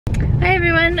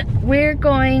we're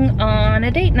going on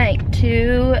a date night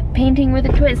to Painting with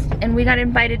a Twist, and we got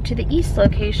invited to the east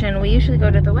location. We usually go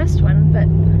to the west one, but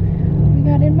we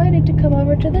got invited to come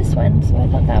over to this one, so I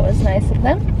thought that was nice of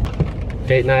them.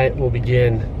 Date night will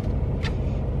begin.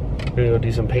 We're gonna go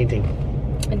do some painting.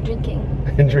 And drinking.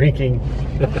 And drinking.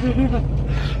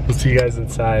 We'll see you guys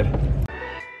inside.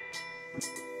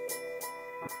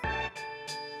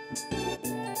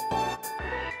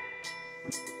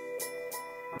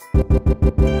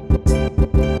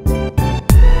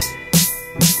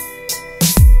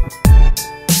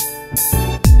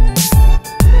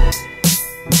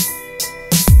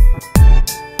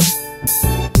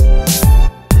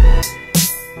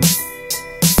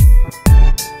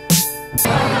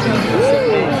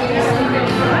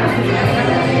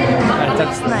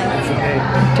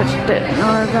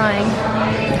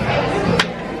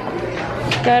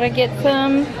 Gotta get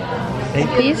some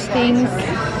of these things.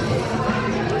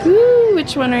 Woo,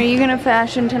 which one are you gonna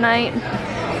fashion tonight?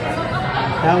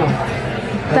 That one.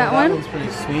 That one? That one's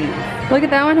pretty sweet. Look at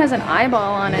that one, has an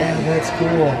eyeball on it. Yeah, that's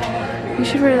cool. You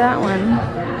should wear that one.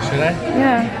 Should I?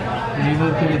 Yeah. Do you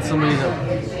look at somebody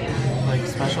that, like,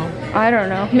 special? I don't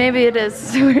know. Maybe it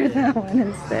is to wear that one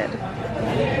instead.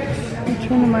 Which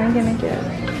one am I gonna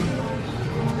get?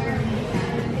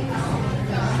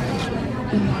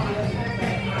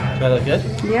 Do I look good?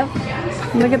 Yep.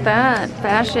 Look at that.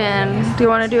 Fashion. Do you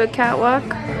want to do a catwalk?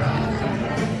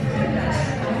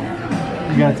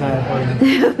 You got time for it.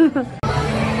 There.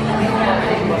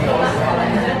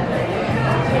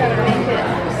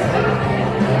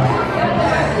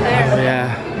 Yeah.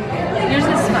 Yours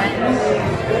is fine.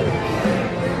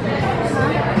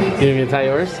 You want me to tie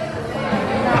yours? No,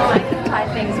 I can tie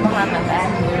things behind my back.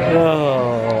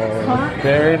 Oh, huh?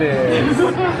 There it is.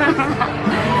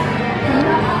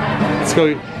 Let's go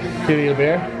get a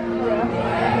bear.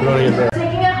 We're going to get a bear.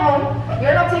 Taking it home,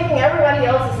 you're not taking everybody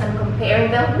else's and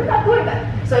comparing them. You're not doing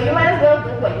that. So you might as well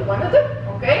do what you want to do.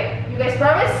 Okay? You guys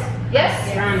promise? Yes?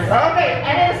 Okay.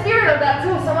 And in the spirit of that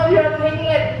too, some of you are painting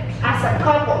it as a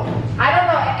couple. I don't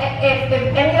know if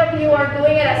any of you are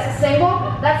doing it as a single.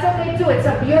 That's okay too. It's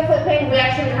a beautiful paint. We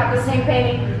actually have the same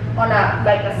painting on a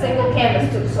single canvas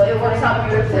too. So it works out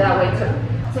beautifully that way too.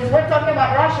 Since we're talking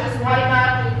about brushes, why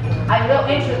not? I will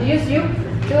introduce you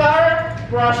to our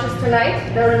brushes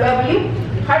tonight. They're lovely,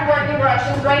 hardworking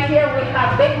brushes. Right here we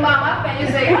have Big Mama. Can you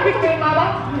say hi, Big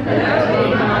Mama?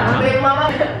 Big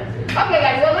Mama. Okay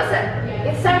guys, well listen.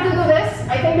 It's time to do this.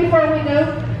 I think before we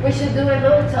do, we should do a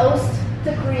little toast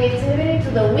to creativity,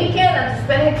 to the weekend, and to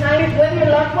spending time with your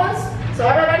loved ones. So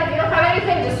everybody, if you don't have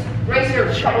anything, just raise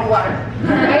your cup of water.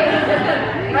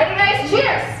 Okay? Ready guys?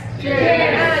 Cheers! Cheers!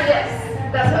 Yes,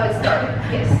 that's how it started.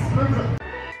 Yes.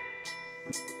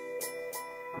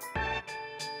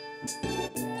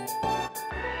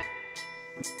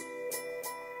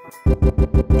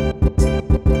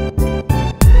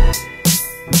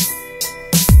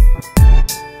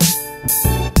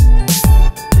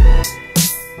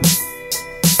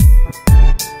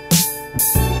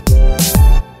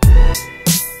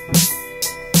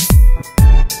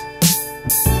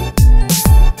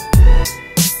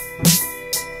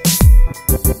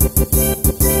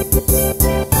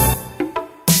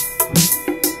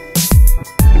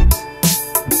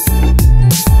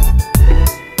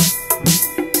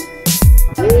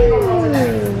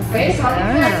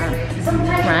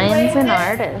 Ryan's an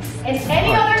artist. And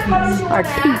any other colors you want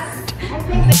to add,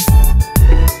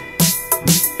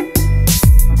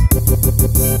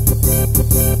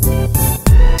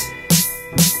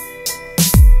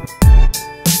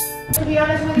 to be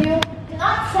honest with you,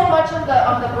 not so much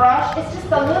on the brush. It's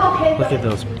just a little hint. Look at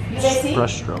those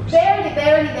brush strokes. Barely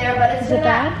there, but it's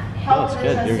gonna help the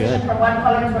transition from one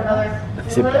color to another.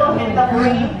 Just a little hint of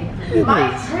green.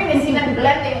 My green is even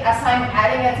blending as I'm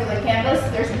adding it to the canvas.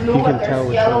 There's blue and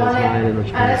there's yellow on it. And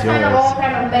it's kind of all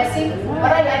kind of messy.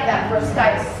 But I like that for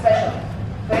skies especially.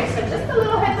 Okay, so just a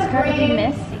little hint of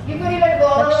green. You could even go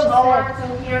a little lower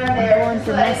to here and there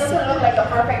so that it doesn't look like a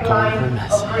perfect line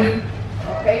of green.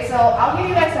 Okay, so I'll give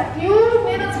you guys a few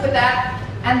minutes with that.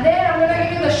 And then I'm going to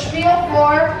give you the spiel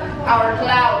for our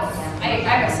clouds.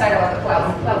 I'm excited about the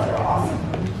clouds. The clouds are awesome.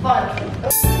 Fun.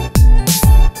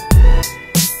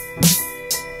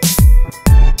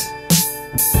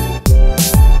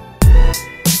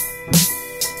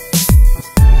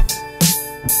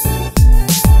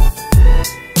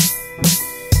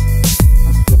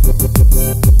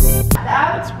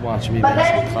 Watch me. But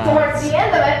then towards the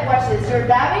end of it, watch this. You're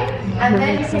dabbing, and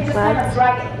then you can just kind of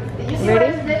drag it. Did you see what I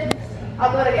did?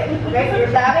 I'll do it again. Okay,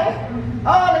 you're dabbing.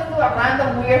 Oh, let's do a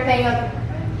random weird thing.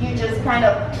 you just kind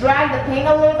of drag the paint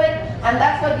a little bit, and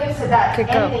that's what gives it that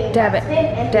Okay, go. ending. Dab it.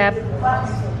 Dab.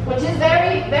 Which is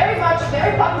very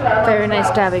popular. Very nice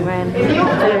dabbing, Ryan. If you,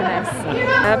 Very nice. you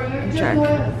know, Dab where you're and just drag.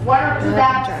 doing 1 or 2 Dab and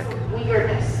dabs, drag.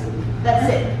 weirdness. That's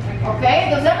it. Okay?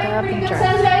 Does that Dab make pretty and good drag.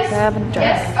 sense, guys? Dab and drag.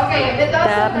 Yes? Okay, if it does,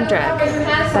 Dab and drag. raise your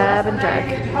hands. Dab and drag.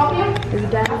 Help you? Do you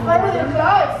dab and Play with your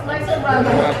clothes. Nice and round.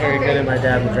 I'm not very good at my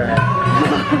dab and drag.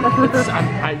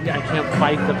 I can't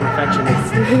fight the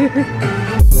perfectionist.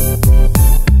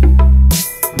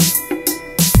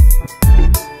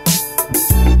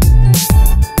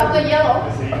 The yellow,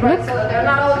 right? So that they're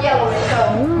not all yellow.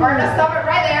 So we're gonna stop it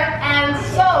right there. And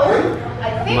so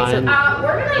I think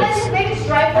we're gonna let this baby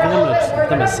dry for a little bit. We're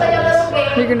gonna play a little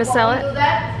game. You're gonna sell it? Do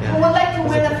that. Who would like to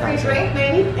win a free drink?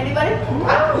 Maybe anybody?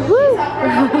 Wow. Woo.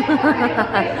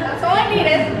 Okay. That's all I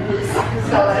needed.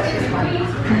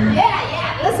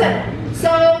 Yeah. Listen. So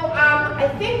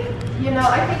I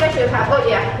think I should have. Oh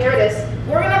yeah, here it is.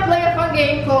 We're gonna play a fun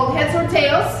game called Heads or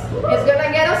Tails. It's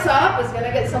gonna get us up. It's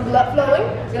gonna get some blood flowing.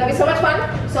 It's gonna be so much fun.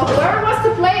 So whoever wants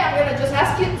to play, I'm gonna just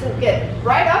ask you to get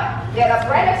right up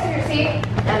right next to your seat,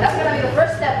 and that's gonna be the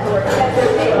first step towards Heads or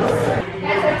Tails.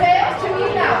 Heads or Tails,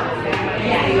 choose now.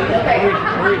 Okay. Okay.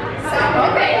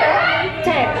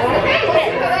 Tails. Okay. Let's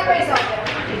see how that weighs on you.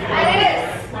 And it is.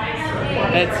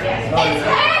 It's It's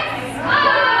heads.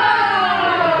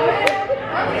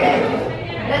 Okay.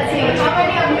 Let's see. How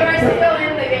many of you are still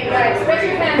in the game, guys? Raise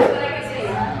your hands so that I can see.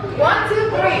 1,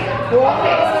 2, 3.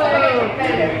 Okay, this is gonna get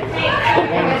competitive.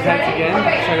 heads again.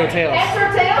 Okay. Should I go tails? Heads or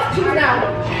tails? Choose now.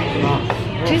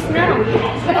 Choose now.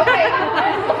 Okay.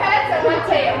 2 heads and 1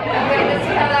 tail. Okay, let's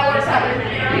see how that works out.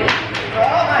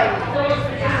 Oh my.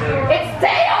 It's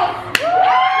tails!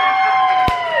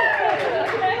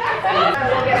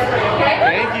 Okay.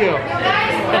 Thank you. You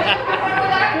guys, want to have fun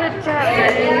with that? Good job.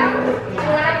 You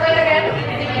want to play it again?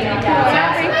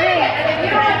 Free drink. And if you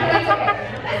don't want to play, it's okay.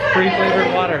 Free flavored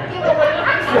water.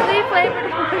 Fully flavored.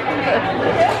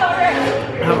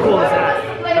 How cool is that?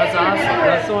 That's awesome.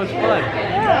 That's so much fun.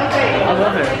 I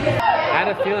love it. I had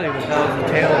a feeling that was the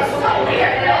tails.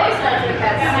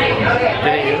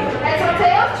 Did you? Heads or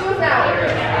tails? Choose now.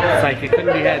 It's like it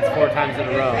couldn't be heads 4 times in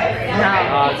a row. No.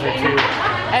 Odds are 2.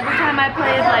 Every time I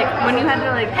played, like, when you had to,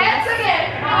 like, Heads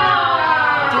again.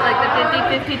 do, like, the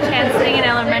 50-50 chance thing in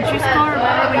elementary school,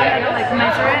 remember when you had to, like,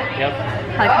 measure it? Yep.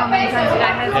 Like, how many times you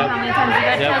got heads and how many times you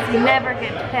got Yep. tails? You never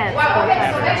get heads. Wow,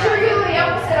 okay, so make sure you do the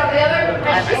opposite of the other.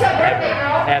 And she's a birthday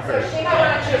girl, Ever. so she knows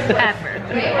what to choose. Ever.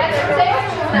 Okay, heads or tails?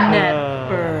 Choose now.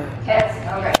 Never. Heads.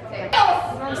 Okay. Tails.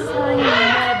 I'm telling you, You're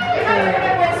never. not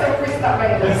gonna win, so free stuff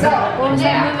right away. So, What was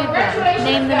that movie from? congratulations,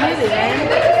 Name the guys. movie, man.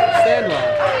 Sandlot.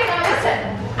 Okay, now listen.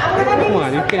 I'm gonna Come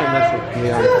on, you can't mess with me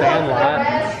on Sandlot.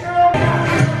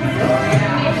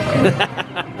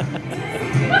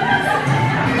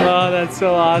 Oh, that's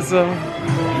so awesome.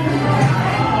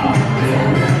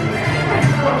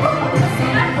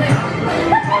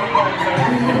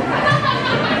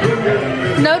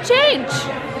 No change.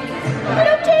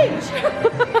 No change.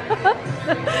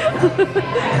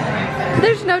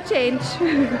 There's no change.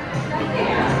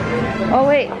 Oh,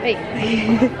 wait.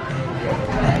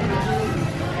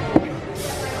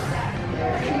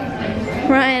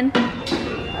 Ryan.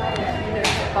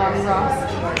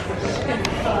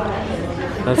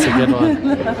 That's a good one.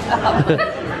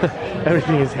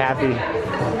 Everything is happy.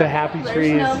 The happy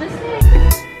trees. No mistake.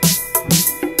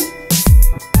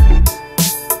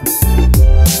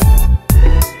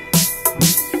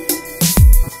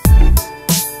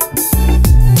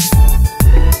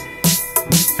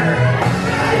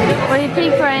 What do you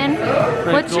think, Ryan?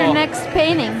 What's your cool. next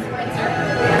painting?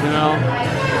 You know, I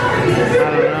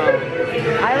don't know.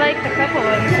 I like the couple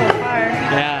ones so far.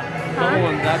 Yeah, couple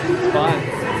ones, that's fun.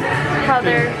 How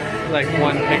they're, Like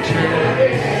one picture,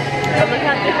 but look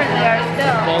how different they are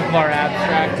still. both are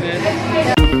abstracted.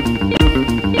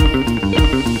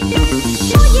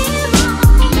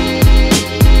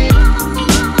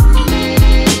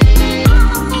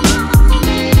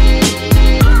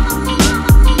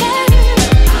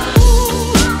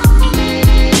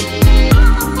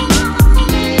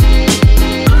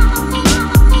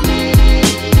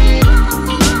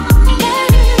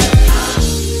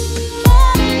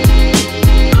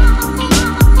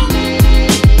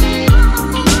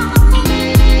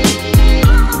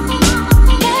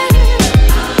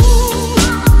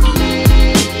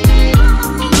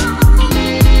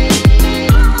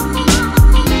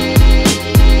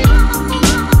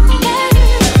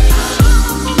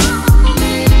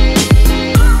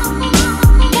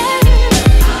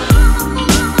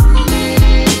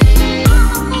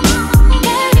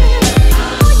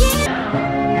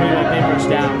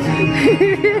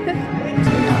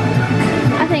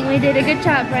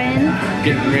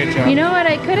 getting rich out. You know what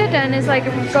I could have done is like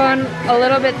gone a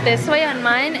little bit this way on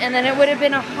mine, and then it would have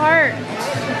been a heart.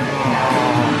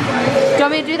 Do you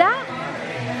want me to do that?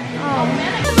 Oh.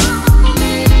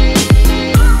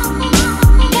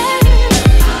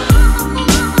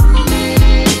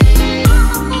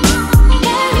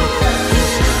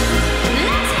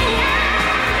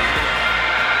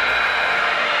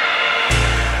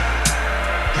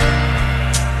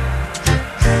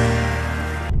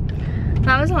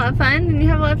 That was a lot of fun. Didn't you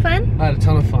have a lot of fun? I had a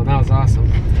ton of fun. That was awesome.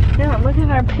 Yeah, look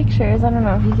at our pictures. I don't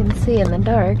know if you can see in the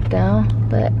dark now,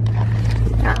 but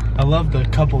yeah. I love the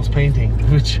couples painting,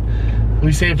 which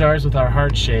we saved ours with our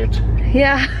heart shaped.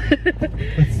 Yeah.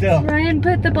 But still. Ryan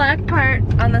put the black part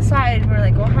on the side. We're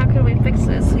like, well, how can we fix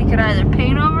this? We could either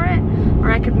paint over it,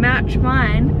 or I could match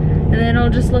mine, and then it'll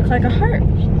just look like a heart.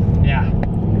 Yeah.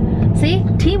 See?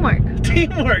 Teamwork.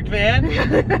 Teamwork, man.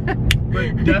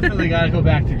 But definitely gotta go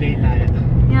back to date night.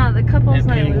 Yeah, the couples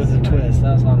night painting was with a twist.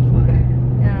 That was a lot of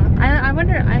fun. Yeah. I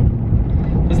wonder,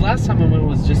 Because last time I went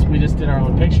was we just did our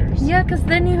own pictures. yeah, because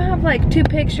then you have like 2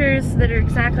 pictures that are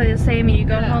exactly the same, and you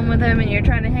go home with them, and you're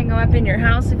trying to hang them up in your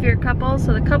house if you're a couple.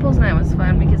 So the couples night was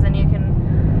fun because then you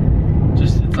can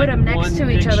just put them next to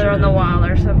each other on the wall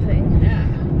or something. Yeah.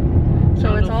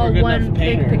 So it's all one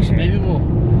big picture. Maybe we'll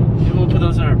put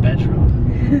those in our bedroom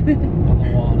on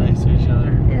the wall next to each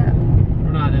other. Yeah.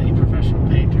 We're not any professional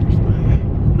painters, but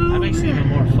that makes it even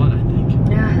more fun, I think.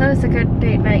 Yeah, that was a good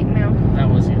date night now. That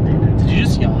was a good date night. Did you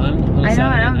just yawn? I know,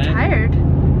 and I'm tired.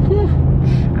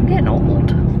 I'm getting old.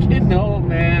 Getting old,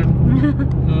 man.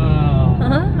 Oh.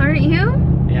 Aren't you?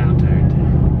 Yeah, I'm tired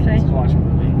too. Okay. Let's go watch a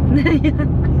movie.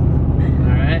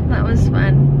 Alright. That was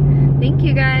fun. Thank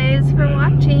you guys for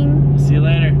watching. See you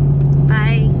later.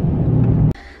 Bye.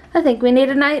 I think we did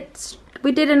a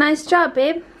nice job,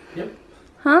 babe. Yep.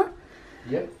 Huh?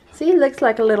 Yep. See, it looks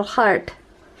like a little heart.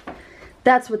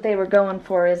 That's what they were going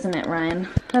for, isn't it, Ryan?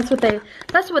 That's what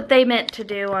they meant to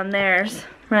do on theirs,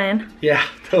 Ryan. Yeah,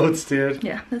 totes, dude.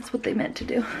 Yeah, that's what they meant to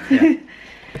do. Yeah.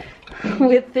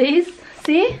 With these,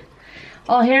 see?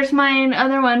 Oh, here's my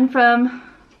other one from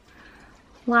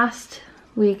last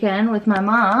weekend with my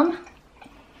mom.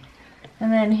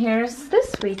 And then here's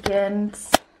this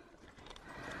weekend's.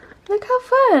 Look how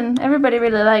fun. Everybody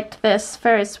really liked this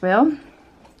Ferris wheel.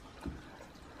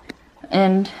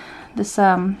 And this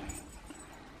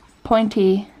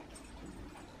pointy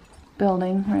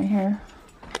building right here.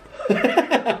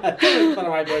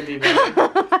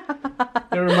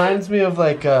 It reminds me of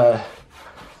like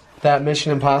that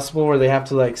Mission Impossible where they have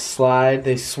to like slide,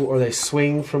 they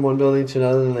swing from one building to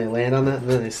another, and they land on it, and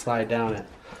then they slide down it.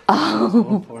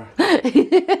 Oh.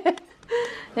 It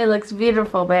looks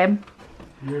beautiful, babe.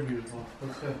 You're beautiful.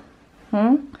 Let's go.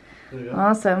 Hmm? There you go.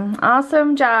 Awesome.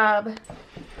 Awesome job.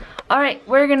 Alright,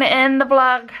 we're gonna end the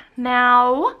vlog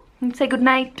now and say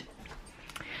goodnight.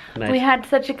 We had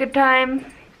such a good time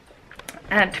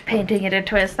at painting it a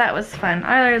twist. That was fun.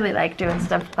 I really like doing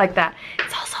stuff like that.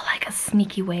 It's also like a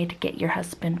sneaky way to get your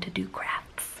husband to do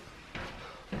crafts.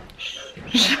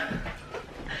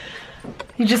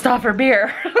 You just offer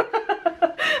beer.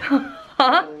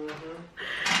 Huh?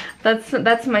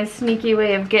 That's my sneaky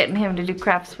way of getting him to do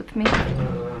crafts with me.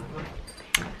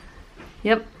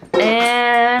 Yep.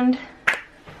 And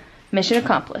mission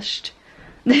accomplished.